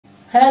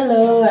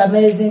Hello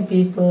amazing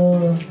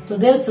people,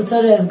 today's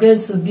tutorial is going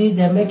to be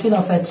the making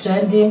of a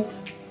trendy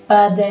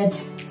padded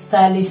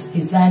stylish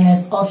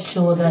designers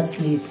off-shoulder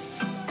sleeves.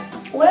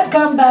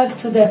 Welcome back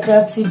to the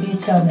Crafty B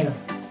channel.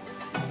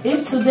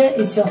 If today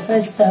is your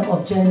first time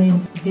of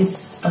joining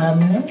this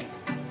family,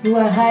 you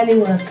are highly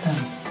welcome.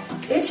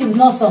 If you've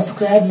not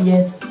subscribed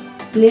yet,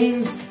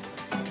 please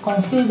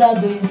consider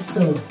doing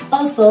so.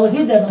 Also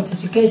hit the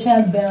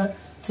notification bell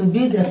to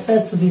be the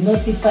first to be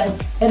notified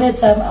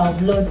anytime I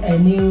upload a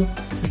new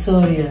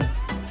tutorial.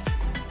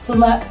 To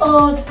my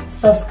old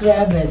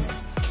subscribers,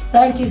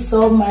 thank you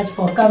so much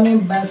for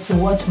coming back to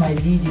watch my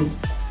videos.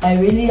 I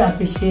really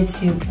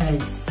appreciate you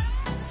guys.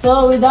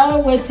 So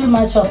without wasting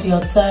much of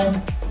your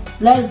time,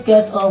 let's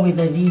get on with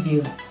the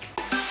video.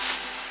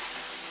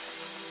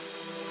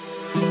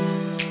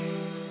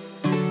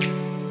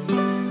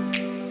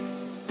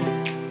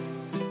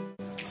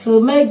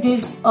 To make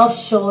this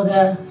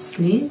off-shoulder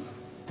sleeve,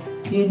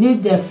 you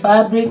need the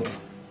fabric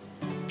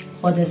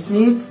for the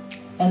sleeve,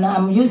 and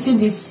I'm using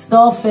this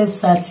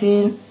doll-face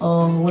satin,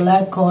 or will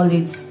I call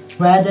it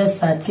bridal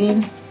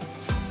satin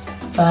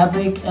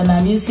fabric, and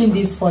I'm using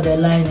this for the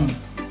lining.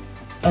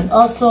 And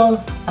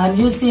also I'm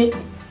using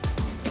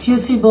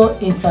fusible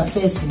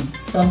interfacing.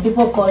 Some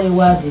people call it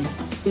wadi.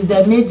 It's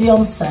the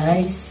medium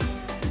size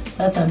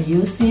that I'm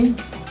using,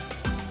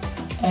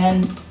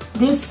 and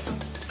this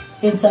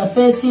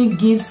interfacing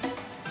gives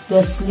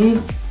the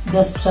sleeve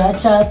the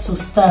structure to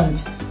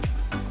stand.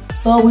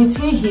 So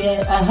with me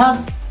here I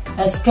have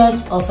a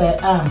sketch of an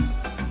arm.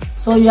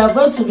 So you are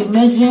going to be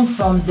measuring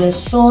from the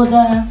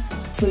shoulder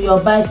to your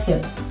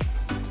bicep.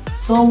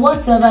 So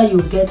whatever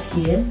you get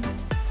here,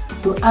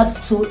 you add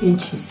 2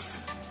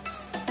 inches.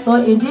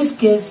 So in this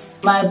case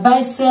my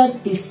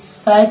bicep is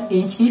 5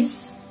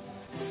 inches,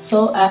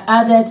 so I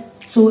added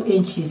 2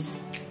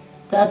 inches.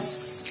 That's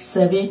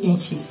 7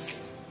 inches.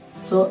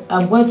 So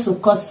I'm going to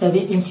cut 7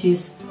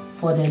 inches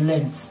for the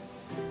length.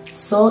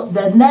 So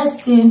the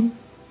next thing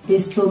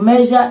is to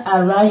measure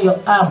around your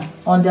arm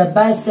on the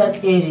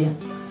bicep area.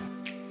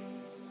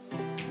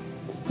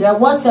 Then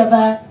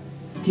whatever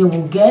you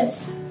will get,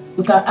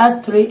 you can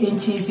add 3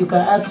 inches, you can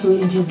add 2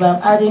 inches, but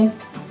I'm adding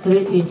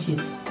 3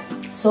 inches.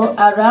 So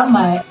around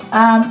my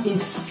arm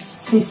is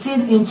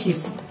 16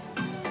 inches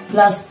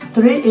plus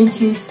 3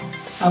 inches,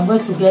 I'm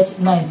going to get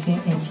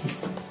 19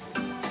 inches.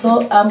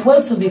 So I'm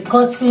going to be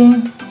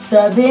cutting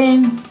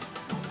 7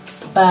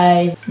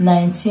 by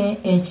 19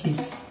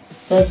 inches.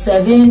 The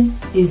 7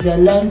 is the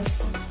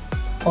length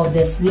of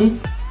the sleeve.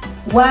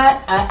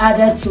 Why I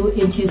added 2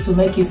 inches to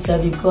make it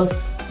 7? Because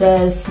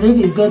the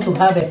sleeve is going to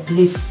have a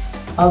pleat.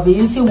 I'll be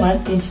using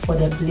 1 inch for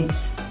the pleat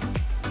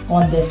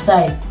on the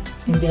side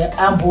in the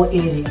armhole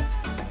area.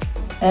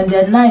 And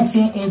the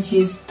 19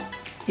 inches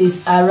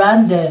is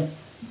around the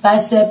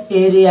bicep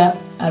area,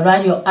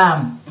 around your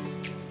arm.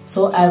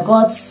 So I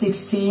got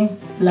 16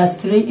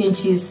 plus 3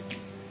 inches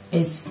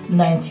is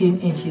 19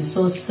 inches.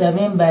 So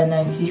 7 by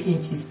 19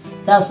 inches.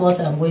 That's what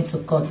I'm going to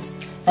cut.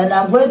 And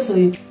I'm going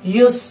to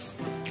use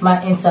my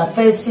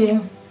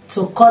interfacing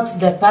to cut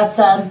the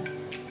pattern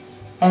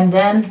and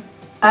then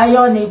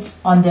iron it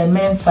on the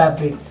main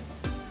fabric.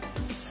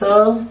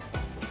 So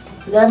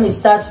let me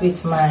start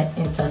with my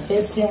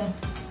interfacing.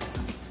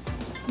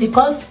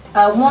 Because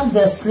I want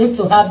the sleeve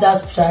to have that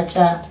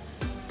structure,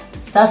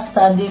 that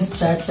standing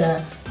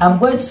structure, I'm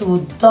going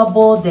to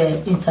double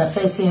the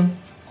interfacing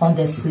on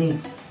the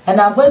sleeve. And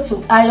I'm going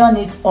to iron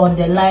it on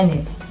the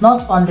lining,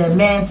 not on the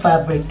main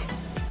fabric.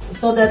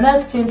 So the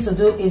next thing to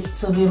do is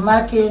to be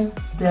marking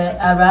the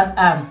around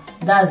arm.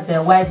 That's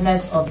the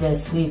wideness of the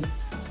sleeve,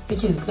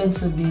 which is going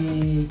to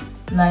be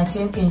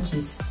 19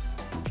 inches.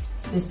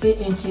 16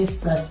 inches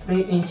plus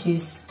 3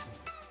 inches.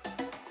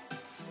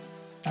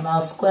 And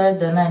I'll square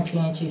the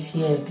 19 inches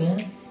here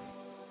again.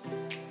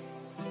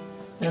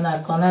 Then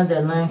I connect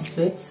the line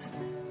straight.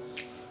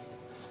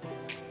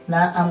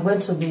 Now I'm going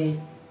to be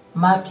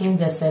marking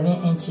the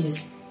 7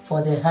 inches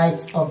for the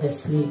height of the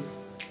sleeve.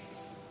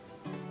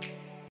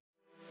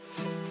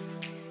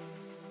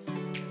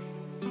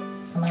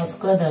 And I'll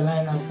square the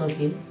line also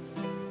again.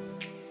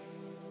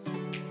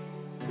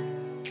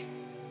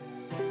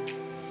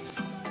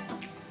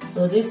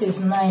 So this is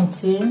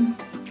 19,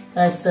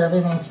 that's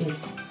 7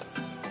 inches.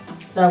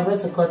 So I'm going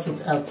to cut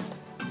it out.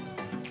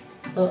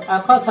 So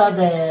I cut out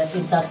the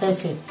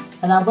interfacing,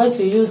 and I'm going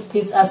to use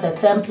this as a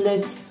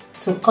template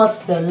to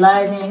cut the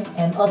lining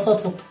and also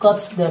to cut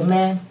the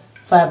main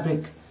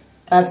fabric.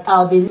 But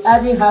I'll be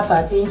adding half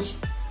an inch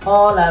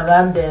all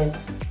around the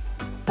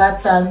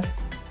pattern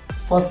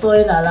for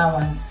sewing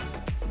allowance.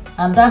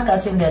 I'm done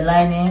cutting the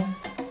lining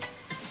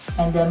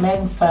and the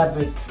main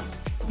fabric.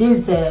 This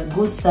is the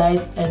good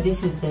side and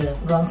this is the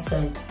wrong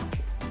side.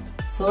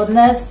 So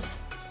next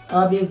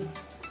I'll be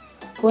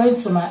going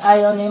to my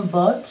ironing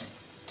board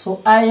to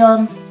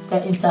iron the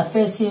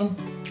interfacing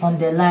on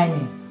the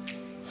lining.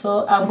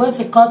 So I'm going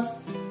to cut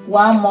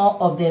one more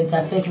of the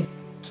interfacing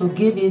to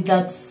give it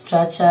that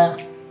structure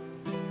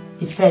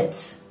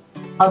effect.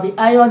 I'll be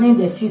ironing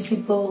the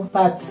fusible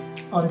part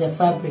on the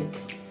fabric.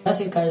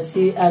 As you can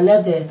see, I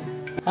left the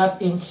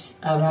half inch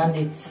around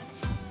it.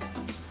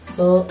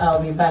 So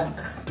I'll be back.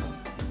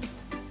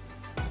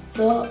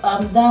 So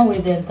I'm done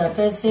with the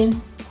interfacing.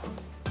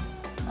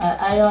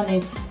 I iron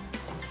it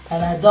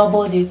and I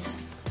doubled it.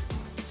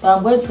 So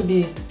I'm going to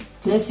be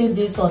placing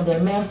this on the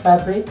main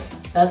fabric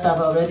that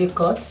I've already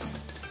cut.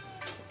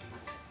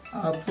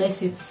 I'll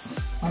place it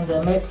on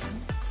the main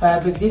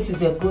fabric. This is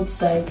the good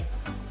side,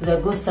 so the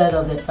good side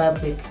of the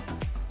fabric,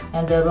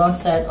 and the wrong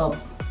side up.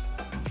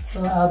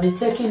 So I'll be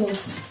taking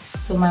it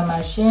to my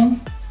machine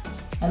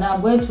and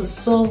I'm going to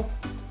sew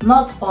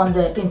not on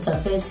the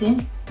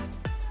interfacing.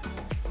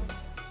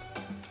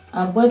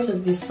 I'm going to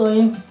be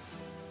sewing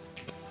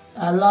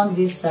along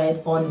this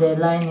side on the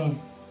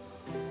lining.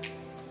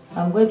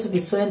 I'm going to be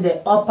sewing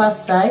the upper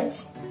side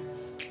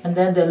and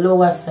then the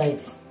lower side.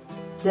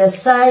 The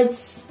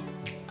sides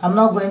I'm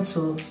not going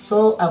to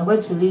sew, I'm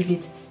going to leave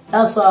it.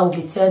 That's why I'll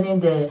be turning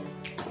the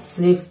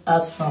sleeve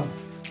out from.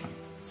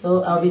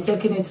 So I'll be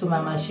taking it to my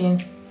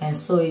machine and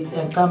sew it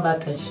and come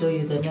back and show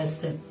you the next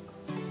step.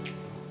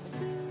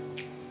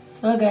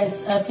 So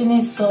guys, I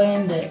finished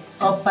sewing the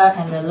upper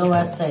and the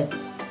lower side.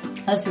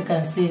 As you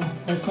can see,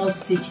 there's no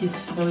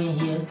stitches showing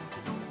here.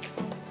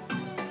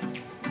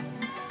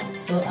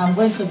 So I'm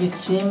going to be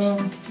trimming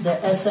the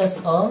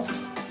excess off,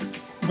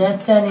 then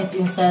turn it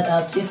inside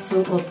out, just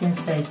two open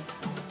sides.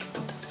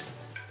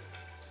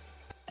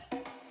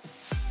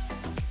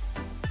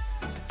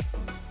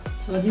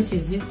 So this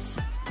is it.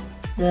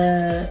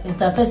 The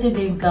interfacing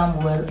didn't come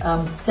well.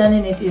 I'm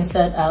turning it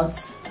inside out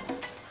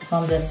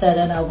from the side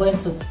and I'm going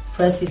to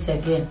press it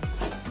again.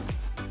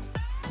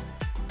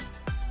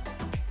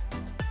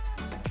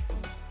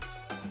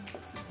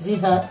 See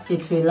how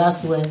it will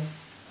last well.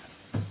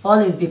 All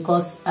is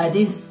because I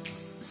didn't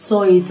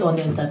sew it on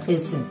the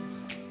interfacing.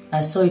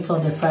 I sew it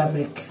on the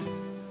fabric.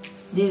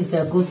 This is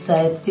the good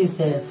side, this is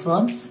the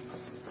front,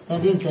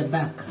 and this is the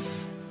back.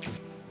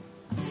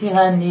 See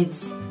how neat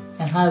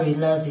and how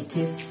relaxed it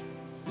is.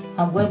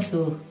 I'm going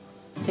to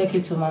take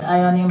it to my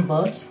ironing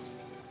board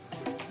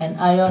and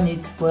iron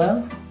it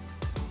well.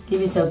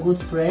 Give it a good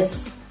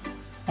press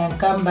and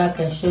come back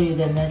and show you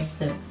the next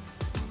step.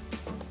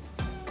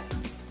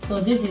 So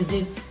this is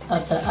it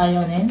after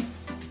ironing.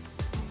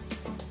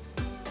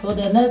 So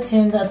the next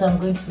thing that I'm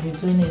going to be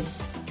doing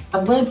is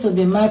I'm going to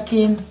be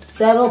marking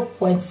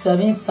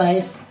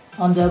 0.75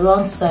 on the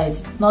wrong side,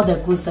 not the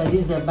good side,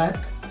 this is the back.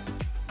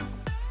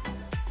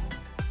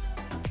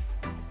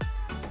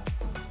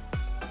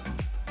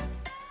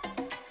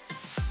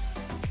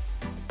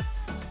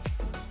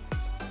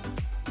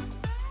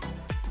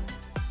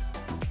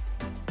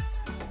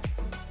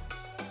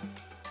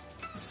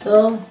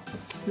 So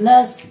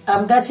next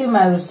I'm getting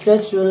my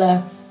stretch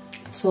ruler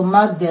to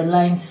mark the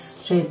lines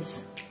straight.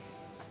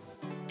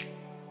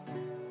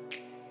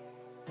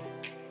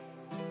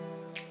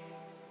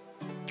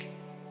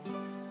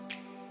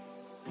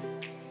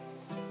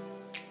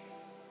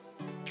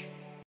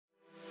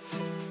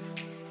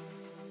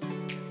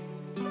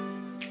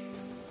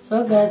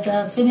 So guys,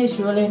 I finished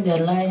rolling the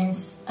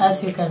lines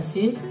as you can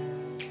see.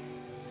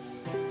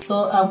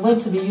 So I'm going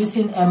to be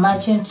using a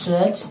matching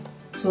thread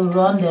to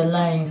run the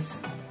lines.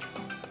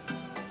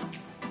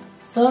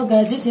 So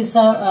guys, this is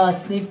how our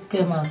sleeve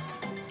came out.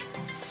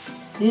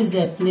 This is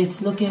the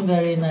pleat looking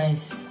very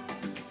nice.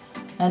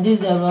 And this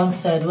is the wrong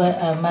side where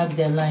I marked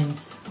the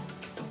lines.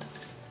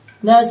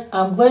 Next,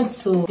 I'm going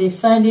to be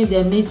finding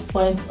the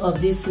midpoint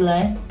of this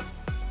line.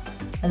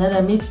 And then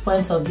the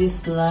midpoint of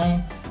this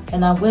line.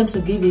 And I'm going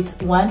to give it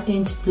 1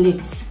 inch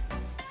pleat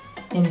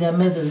in the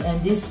middle.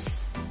 And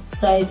this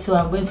side too,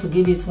 I'm going to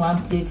give it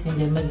 1 pleat in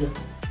the middle.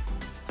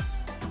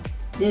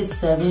 This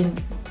 7,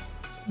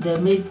 the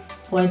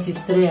midpoint is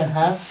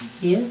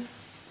 3.5 here.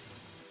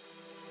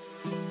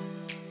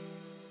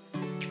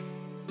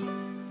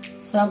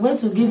 So I'm going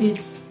to give it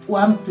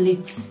 1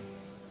 pleat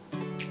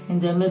in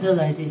the middle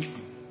like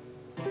this.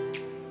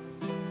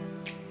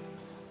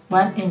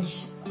 1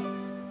 inch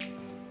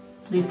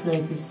pleat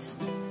like this.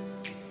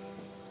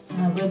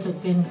 And I'm going to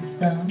pin it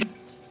down.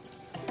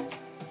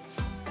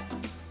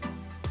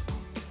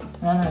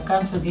 Then I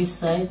come to this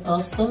side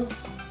also.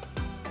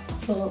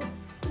 So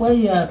when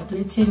you are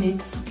pleating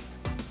it,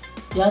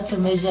 you have to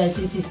measure it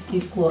if it's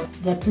equal.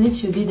 The pleat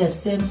should be the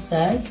same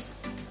size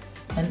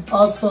and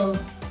also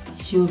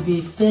should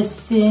be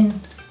facing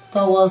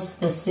towards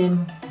the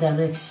same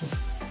direction.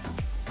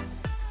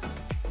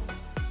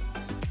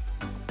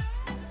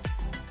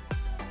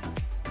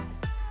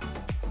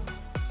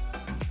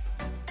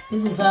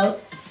 This is how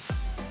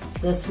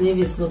the sleeve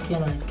is looking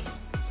like.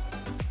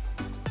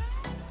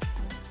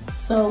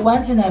 So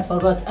one thing I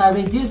forgot, I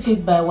reduced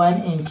it by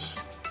 1 inch.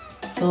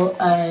 So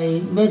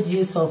I made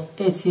use of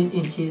 18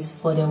 inches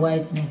for the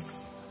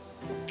wideness.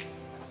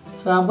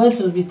 So I'm going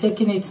to be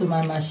taking it to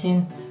my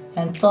machine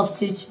and top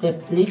stitch the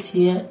pleat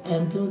here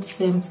and do the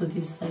same to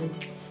this side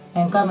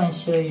and come and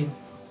show you.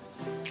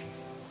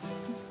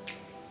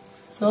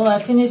 So I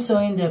finished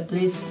sewing the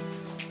pleats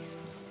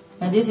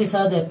and this is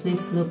how the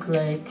pleats look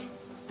like.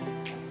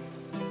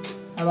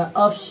 Our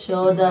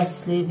off-shoulder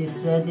sleeve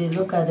is ready.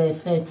 Look at the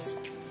effects.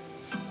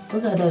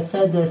 Look at the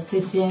effect the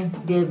stitching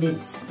gave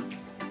it.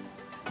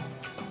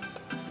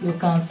 you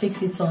can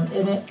fix it on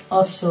any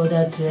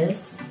off-shoulder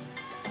dress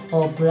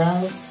or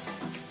blouse.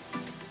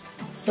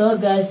 So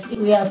guys,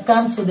 we have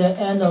come to the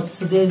end of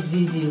today's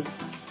video.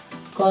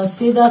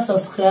 Consider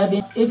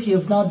subscribing if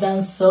you've not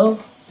done so,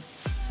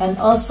 and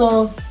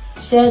also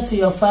share to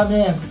your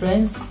family and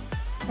friends,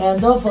 and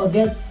don't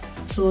forget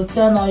to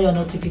turn on your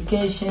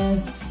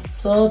notifications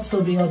so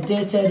to be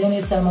updated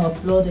anytime I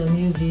upload a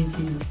new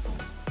video.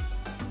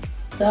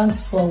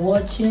 Thanks for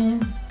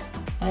watching,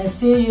 and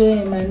see you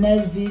in my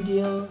next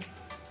video.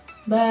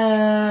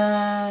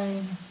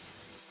 Bye.